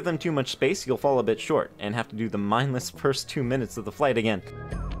 If you give them too much space, you'll fall a bit short, and have to do the mindless first 2 minutes of the flight again.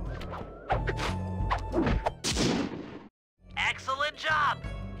 Excellent job!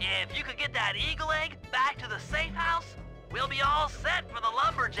 If you could get that eagle egg back to the safe house, we'll be all set for the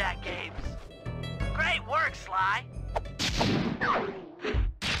lumberjack games. Great work, Sly!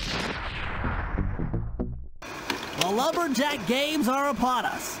 The lumberjack games are upon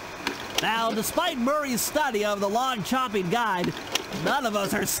us. Now, despite Murray's study of the log chopping guide, none of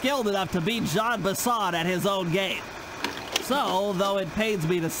us are skilled enough to beat Jean Bisson at his own game. So, though it pains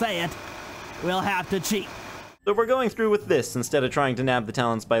me to say it, we'll have to cheat. So we're going through with this instead of trying to nab the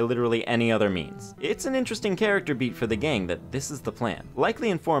talents by literally any other means. It's an interesting character beat for the gang that this is the plan, likely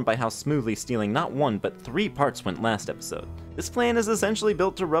informed by how smoothly stealing not 1 but 3 parts went last episode. This plan is essentially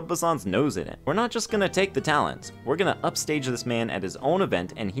built to rub Bisson's nose in it. We're not just gonna take the talents, we're gonna upstage this man at his own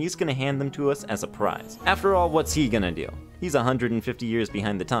event and he's gonna hand them to us as a prize. After all, what's he gonna do? He's 150 years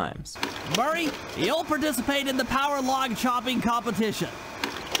behind the times. Murray, you'll participate in the power log chopping competition.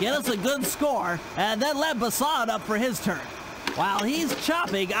 Get us a good score, and then let Bisson up for his turn. While he's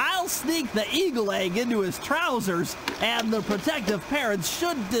chopping, I'll sneak the eagle egg into his trousers, and the protective parents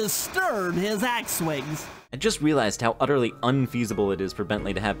should disturb his axe swings. I just realized how utterly unfeasible it is for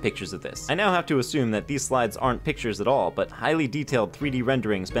Bentley to have pictures of this. I now have to assume that these slides aren't pictures at all, but highly detailed 3D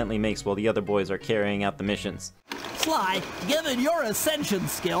renderings Bentley makes while the other boys are carrying out the missions. Sly, given your ascension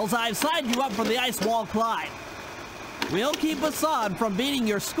skills, I've signed you up for the ice wall climb. We'll keep Bisson from beating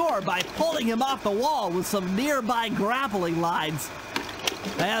your score by pulling him off the wall with some nearby grappling lines.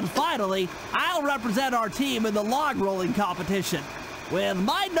 And finally, I'll represent our team in the log rolling competition. With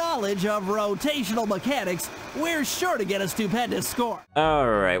my knowledge of rotational mechanics, we're sure to get a stupendous score.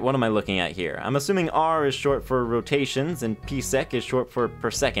 Alright, what am I looking at here? I'm assuming R is short for rotations and PSEC is short for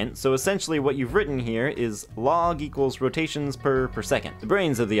per second, so essentially what you've written here is log equals rotations per second. The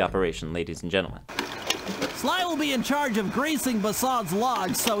brains of the operation, ladies and gentlemen. Sly will be in charge of greasing Bisson's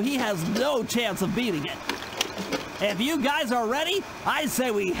logs, so he has no chance of beating it. If you guys are ready, I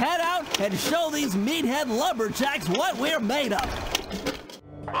say we head out and show these meathead lumberjacks what we're made of.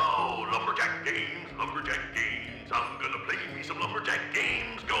 Oh, lumberjack games, I'm gonna play me some lumberjack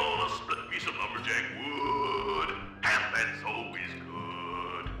games, gonna split me some lumberjack wood, and that's always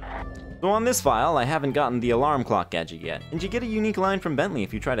good. So on this file, I haven't gotten the alarm clock gadget yet, and you get a unique line from Bentley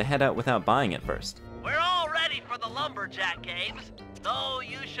if you try to head out without buying it first. We're all ready for the lumberjack games, though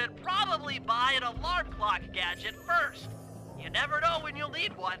you should probably buy an alarm clock gadget first. You never know when you'll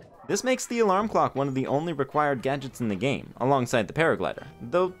need one. This makes the alarm clock one of the only required gadgets in the game, alongside the paraglider.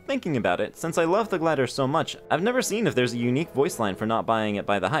 Though, thinking about it, since I love the glider so much, I've never seen if there's a unique voice line for not buying it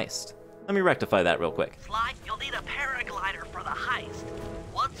by the heist. Let me rectify that real quick. Sly, you'll need a paraglider for the heist.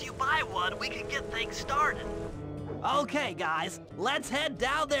 Once you buy one, we can get things started. Okay, guys, let's head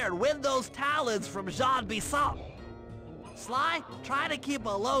down there and win those talents from Jean Bisson. Sly, try to keep a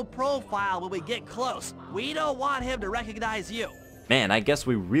low profile when we get close. We don't want him to recognize you. Man, I guess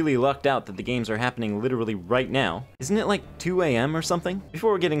we really lucked out that the games are happening literally right now. Isn't it like 2 AM or something?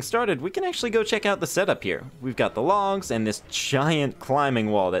 Before getting started, we can actually go check out the setup here. We've got the logs and this giant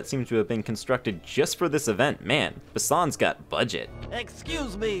climbing wall that seems to have been constructed just for this event. Man, Bisson's got budget.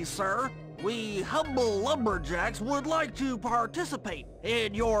 Excuse me, sir. We humble lumberjacks would like to participate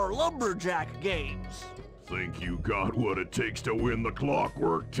in your lumberjack games. Think you got what it takes to win the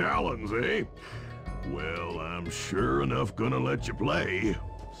clockwork talons, eh? Well, I'm sure enough gonna let you play,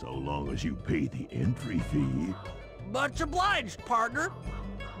 so long as you pay the entry fee. Much obliged, partner.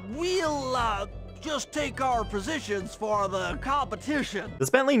 We'll, just take our positions for the competition.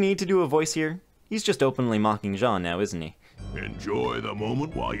 Does Bentley need to do a voice here? He's just openly mocking Jean now, isn't he? Enjoy the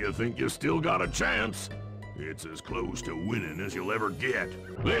moment while you think you still got a chance. It's as close to winning as you'll ever get.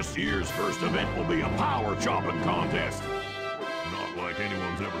 This year's first event will be a power chopping contest. Not like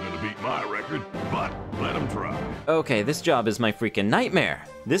anyone's ever gonna beat my record, but let them try. Okay, this job is my freaking nightmare.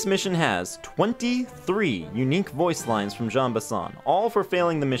 This mission has 23 unique voice lines from Jean Bisson, all for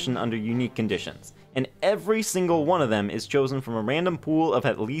failing the mission under unique conditions. And every single one of them is chosen from a random pool of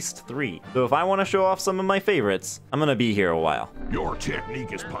at least 3. So if I want to show off some of my favorites, I'm gonna be here a while. Your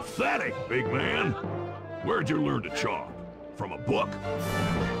technique is pathetic, big man. Where'd you learn to chop? From a book?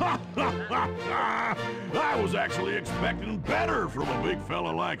 I was actually expecting better from a big fella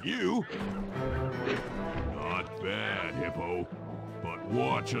like you. Not bad, Hippo. But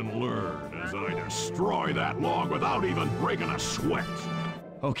watch and learn as I destroy that log without even breaking a sweat.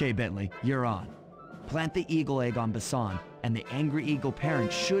 Okay, Bentley, you're on. Plant the eagle egg on Bisson, and the angry eagle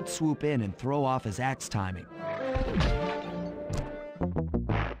parent should swoop in and throw off his axe timing.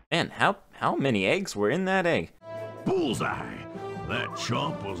 Man, how many eggs were in that egg? Bullseye! That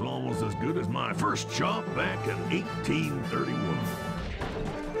chomp was almost as good as my first chomp back in 1831.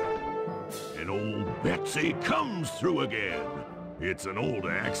 And old Betsy comes through again. It's an old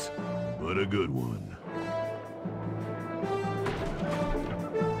axe, but a good one.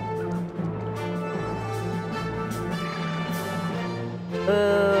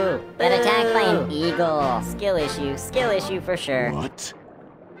 Ooh, been attacked by an eagle. Skill issue for sure. What?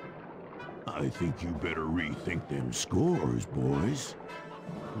 I think you better rethink them scores, boys.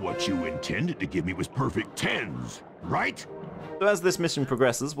 What you intended to give me was perfect 10s, right? So as this mission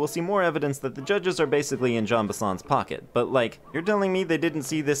progresses, we'll see more evidence that the judges are basically in Jean Bessan's pocket. But like, you're telling me they didn't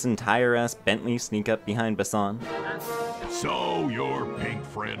see this entire-ass Bentley sneak up behind Bessan? So your pink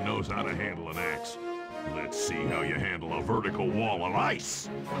friend knows how to handle an axe. Let's see how you handle a vertical wall of ice.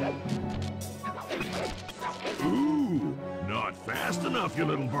 Ooh, not fast enough, you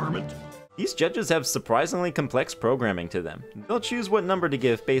little varmint. These judges have surprisingly complex programming to them. They'll choose what number to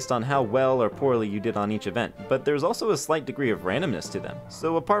give based on how well or poorly you did on each event, but there's also a slight degree of randomness to them.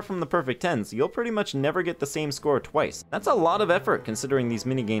 So apart from the perfect 10s, you'll pretty much never get the same score twice. That's a lot of effort considering these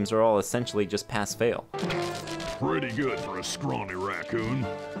minigames are all essentially just pass-fail. Pretty good for a scrawny raccoon.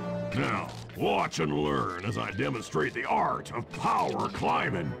 Now, watch and learn as I demonstrate the art of power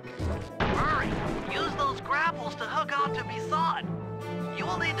climbing. Hurry! Use those grapples to hook onto Bessan. You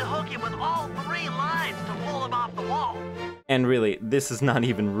will need to hook him with all 3 lines to pull him off the wall. And really, this is not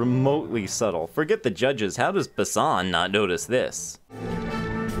even remotely subtle. Forget the judges, how does Bessan not notice this?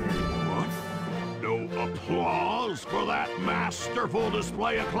 What? No applause for that masterful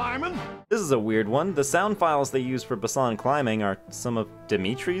display of climbing? This is a weird one. The sound files they use for Bessan climbing are some of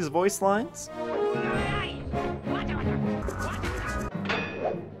Dimitri's voice lines?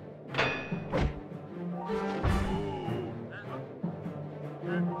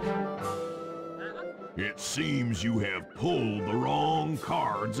 It seems you have pulled the wrong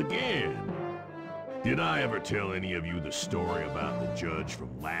cards again. Did I ever tell any of you the story about the judge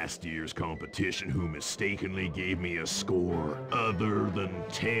from last year's competition who mistakenly gave me a score other than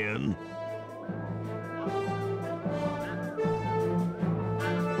 10?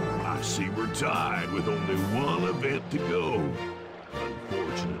 I see we're tied with only one event to go.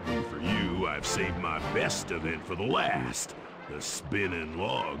 Unfortunately for you, I've saved my best event for the last. The spinning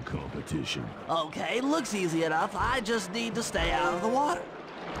log competition. Okay, looks easy enough. I just need to stay out of the water.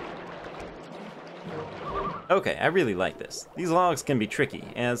 Okay, I really like this. These logs can be tricky.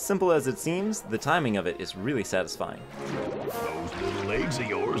 As simple as it seems, the timing of it is really satisfying. Those little legs of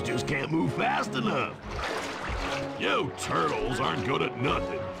yours just can't move fast enough. You turtles aren't good at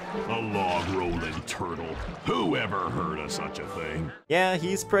nothing. A log-rolling turtle. Who ever heard of such a thing? Yeah,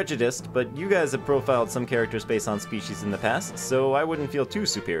 he's prejudiced, but you guys have profiled some characters based on species in the past, so I wouldn't feel too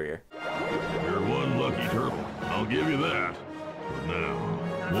superior. You're one lucky turtle, I'll give you that. But now,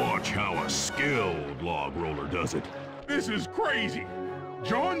 watch how a skilled log roller does it. This is crazy.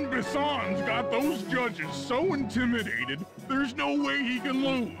 Jean Bessan's got those judges so intimidated, there's no way he can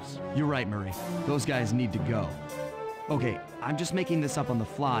lose. You're right, Murray. Those guys need to go. Okay, I'm just making this up on the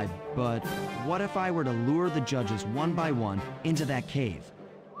fly, but what if I were to lure the judges one by one into that cave?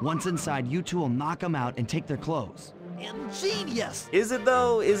 Once inside, you two will knock them out and take their clothes. Ingenious! Is it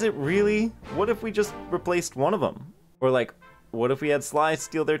though? Is it really? What if we just replaced one of them? Or like, what if we had Sly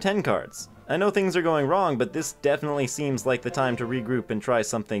steal their 10 cards? I know things are going wrong, but this definitely seems like the time to regroup and try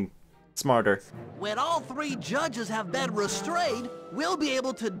something smarter. When all 3 judges have been restrained, we'll be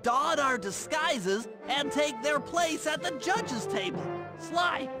able to don our disguises and take their place at the judges' table.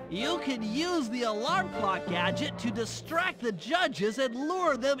 Sly, you can use the alarm clock gadget to distract the judges and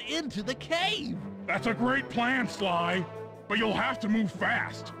lure them into the cave. That's a great plan, Sly, but you'll have to move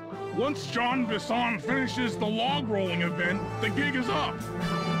fast. Once Jean Bessan finishes the log rolling event, the gig is up.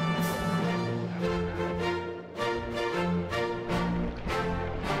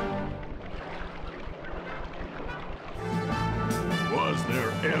 Was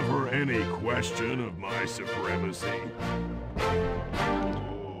there ever any question of my supremacy?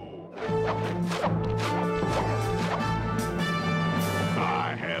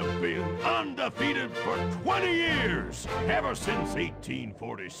 I have been undefeated for 20 years, ever since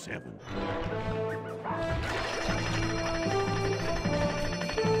 1847.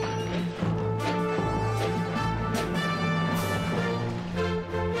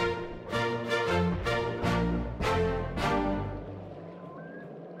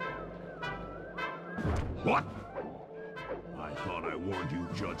 What? I thought I warned you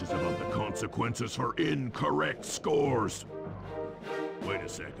judges about the consequences for incorrect scores. Wait a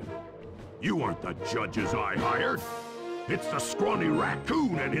second. You aren't the judges I hired. It's the scrawny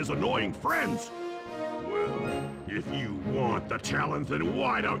raccoon and his annoying friends. Well, if you want the challenge, then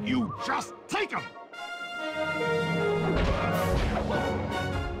why don't you just take them?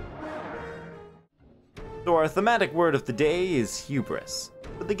 So our thematic word of the day is hubris.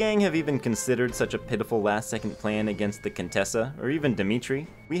 Would the gang have even considered such a pitiful last-second plan against the Contessa, or even Dimitri?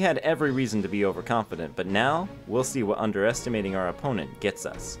 We had every reason to be overconfident, but now, we'll see what underestimating our opponent gets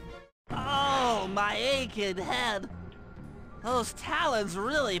us. Oh, my aching head. Those talons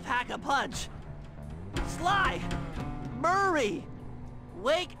really pack a punch. Sly! Murray!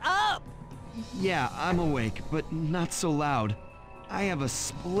 Wake up! Yeah, I'm awake, but not so loud. I have a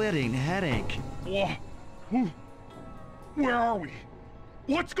splitting headache. Where are we?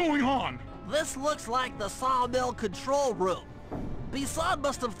 What's going on? This looks like the Sawmill control room. Bison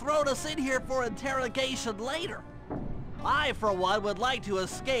must have thrown us in here for interrogation later. I, for one, would like to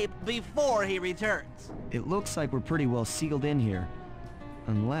escape before he returns. It looks like we're pretty well sealed in here.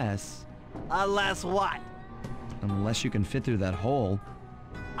 Unless... Unless what? Unless you can fit through that hole.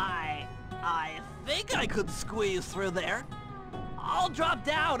 I think I could squeeze through there. I'll drop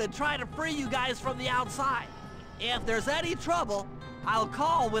down and try to free you guys from the outside. If there's any trouble, I'll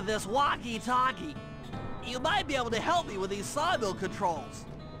call with this walkie-talkie. You might be able to help me with these Sawmill controls.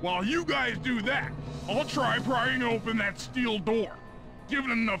 While you guys do that, I'll try prying open that steel door.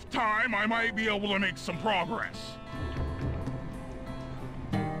 Given enough time, I might be able to make some progress.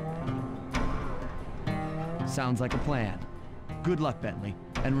 Sounds like a plan. Good luck, Bentley.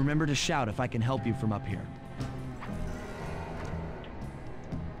 And remember to shout if I can help you from up here.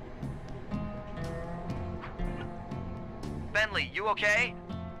 Bentley, you okay?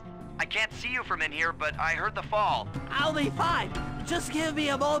 I can't see you from in here, but I heard the fall. I'll be fine. Just give me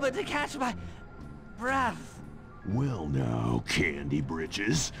a moment to catch my breath. Well now, Candy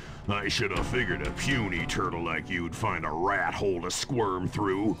Britches. I should have figured a puny turtle like you'd find a rat hole to squirm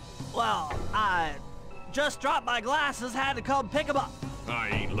through. Well, I just dropped my glasses, had to come pick them up. I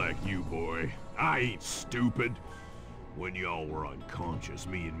ain't like you, boy. I ain't stupid. When y'all were unconscious,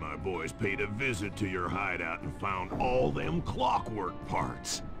 me and my boys paid a visit to your hideout and found all them clockwork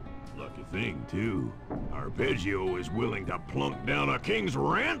parts. Lucky thing, too. Arpeggio is willing to plunk down a king's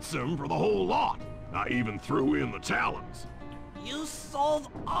ransom for the whole lot. I even threw in the talons. You sold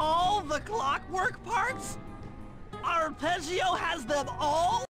all the clockwork parts? Arpeggio has them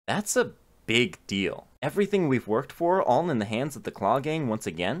all? That's a big deal. Everything we've worked for all in the hands of the Claw Gang once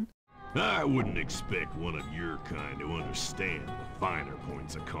again? I wouldn't expect one of your kind to understand the finer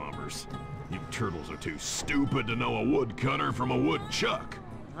points of commerce. You turtles are too stupid to know a woodcutter from a woodchuck.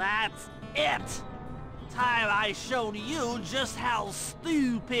 That's it! Time I showed you just how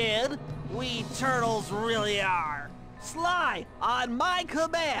stupid we turtles really are. Sly, on my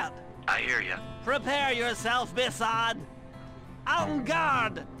command! I hear you. Prepare yourself, Bison! En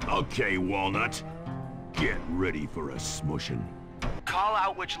garde! Okay, Walnut. Get ready for a smushing. Call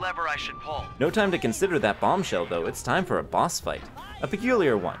out which lever I should pull. No time to consider that bombshell though, it's time for a boss fight. A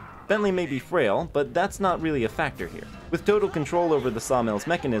peculiar one. Bentley may be frail, but that's not really a factor here. With total control over the Sawmill's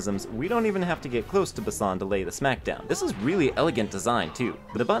mechanisms, we don't even have to get close to Bison to lay the smackdown. This is really elegant design too.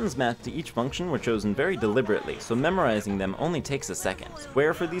 The buttons mapped to each function were chosen very deliberately, so memorizing them only takes a second.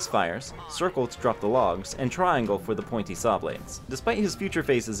 Square for these fires, circle to drop the logs, and triangle for the pointy saw blades. Despite his future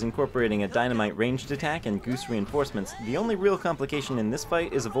phases incorporating a dynamite ranged attack and goose reinforcements, the only real complication in this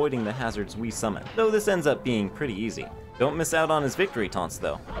fight is avoiding the hazards we summon, though this ends up being pretty easy. Don't miss out on his victory taunts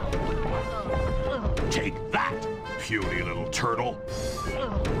though. Take that, puny little turtle.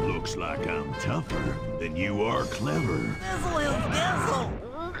 Looks like I'm tougher than you are clever. Nizzle is nizzle!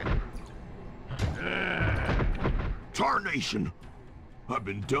 Tarnation! I've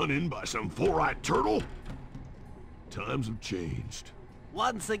been done in by some four-eyed turtle? Times have changed.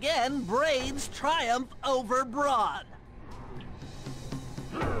 Once again, brains triumph over Brawn.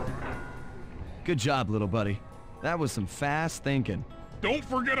 Good job, little buddy. That was some fast thinking. Don't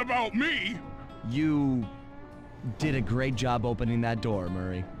forget about me! You did a great job opening that door,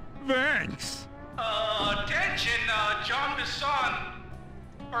 Murray. Thanks! Attention, John Bison.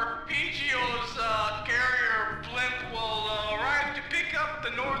 Arpeggio's carrier blimp will arrive to pick up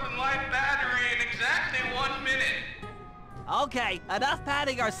the Northern Light battery in exactly 1 minute. Okay, enough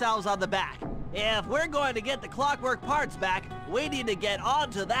patting ourselves on the back. If we're going to get the clockwork parts back, we need to get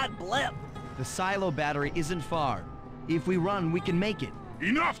onto that blimp. The silo battery isn't far. If we run, we can make it.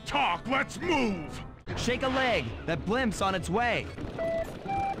 Enough talk, let's move! Shake a leg! That blimp's on its way!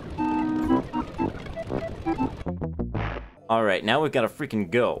 Alright, now we've got to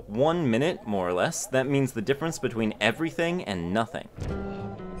freaking go. 1 minute, more or less. That means the difference between everything and nothing.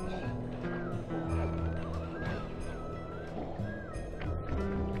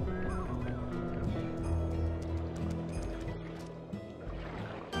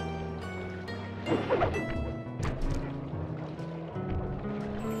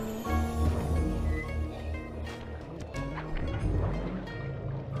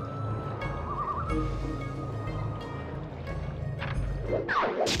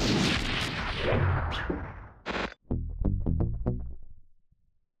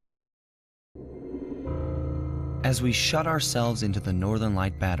 As we shut ourselves into the Northern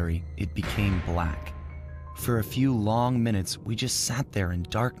Light Battery, it became black. For a few long minutes, we just sat there in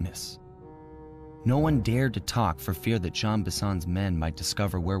darkness. No one dared to talk for fear that Jean Bisson's men might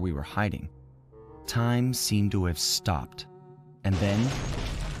discover where we were hiding. Time seemed to have stopped. And then,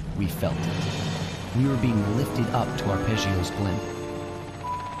 we felt it. We were being lifted up to Arpeggio's blimp.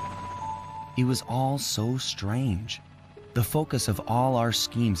 It was all so strange. The focus of all our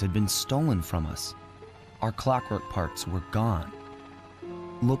schemes had been stolen from us. Our clockwork parts were gone.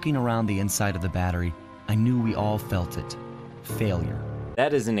 Looking around the inside of the battery, I knew we all felt it. Failure.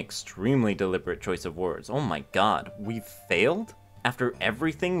 That is an extremely deliberate choice of words. Oh my god, we've failed? After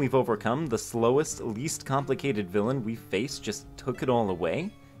everything we've overcome, the slowest, least complicated villain we faced just took it all away?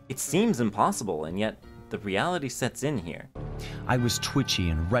 It seems impossible, and yet the reality sets in here. I was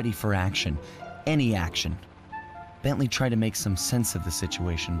twitchy and ready for action. Any action. Bentley tried to make some sense of the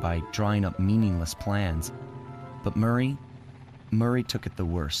situation by drawing up meaningless plans. But Murray took it the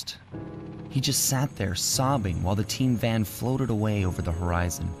worst. He just sat there sobbing while the team van floated away over the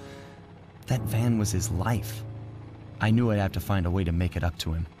horizon. That van was his life. I knew I'd have to find a way to make it up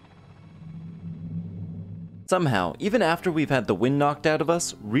to him. Somehow, even after we've had the wind knocked out of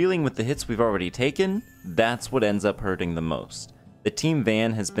us, reeling with the hits we've already taken, that's what ends up hurting the most. The team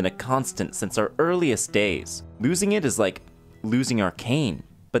van has been a constant since our earliest days. Losing it is like losing Arcane.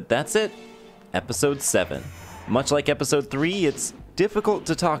 But that's it. Episode 7. Much like Episode 3, it's difficult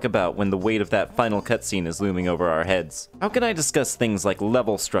to talk about when the weight of that final cutscene is looming over our heads. How can I discuss things like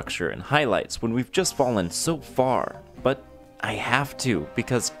level structure and highlights when we've just fallen so far? But I have to,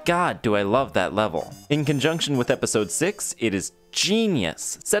 because god do I love that level. In conjunction with Episode 6, it is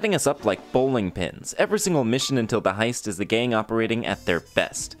genius, setting us up like bowling pins. Every single mission until the heist is the gang operating at their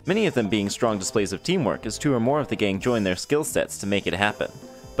best. Many of them being strong displays of teamwork as 2 or more of the gang join their skill sets to make it happen.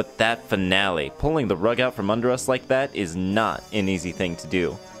 But that finale, pulling the rug out from under us like that, is not an easy thing to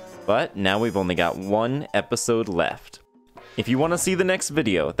do. But now we've only got 1 episode left. If you want to see the next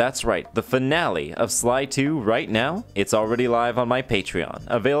video, that's right, the finale of Sly 2 right now, it's already live on my Patreon,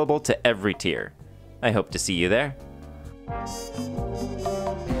 available to every tier. I hope to see you there.